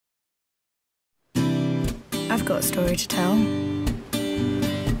I've got a story to tell.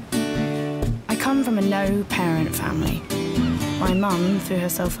 I come from a no-parent family. My mum threw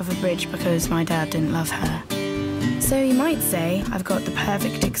herself off a bridge because my dad didn't love her. So you might say I've got the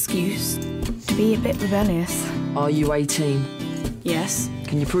perfect excuse to be a bit rebellious. Are you 18? Yes.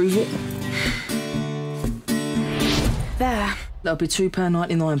 Can you prove it? There. That'll be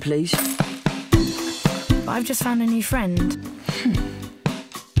 £2.99, please. But I've just found a new friend.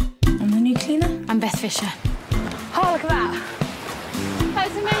 I'm the new cleaner. I'm Beth Fisher. Oh, look at that.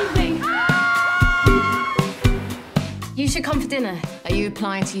 That's amazing. You should come for dinner. Are you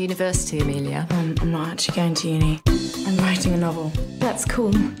applying to university, Amelia? I'm not actually going to uni. I'm writing a novel. That's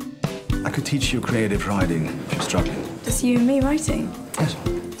cool. I could teach you creative writing if you're struggling. Just you and me writing? Yes.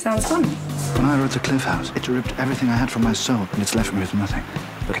 Sounds fun. When I wrote The Cliff House, it ripped everything I had from my soul, and it's left me with nothing.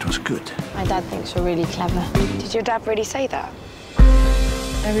 But it was good. My dad thinks you're really clever. Did your dad really say that?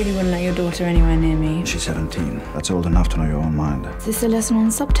 I really wouldn't let your daughter anywhere near me. She's 17. That's old enough to know your own mind. Is this a lesson on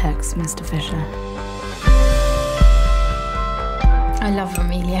subtext, Mr. Fisher? I love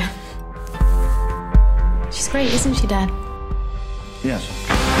Amelia. She's great, isn't she, Dad? Yes.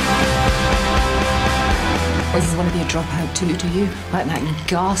 Well, you want to be a dropout too, do you? Like that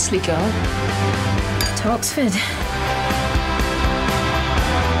ghastly girl? To Oxford.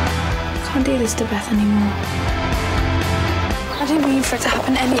 Can't do this to Beth anymore. I didn't mean for it to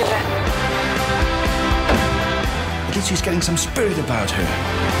happen, any of it. At least she's getting some spirit about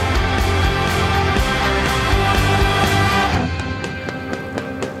her.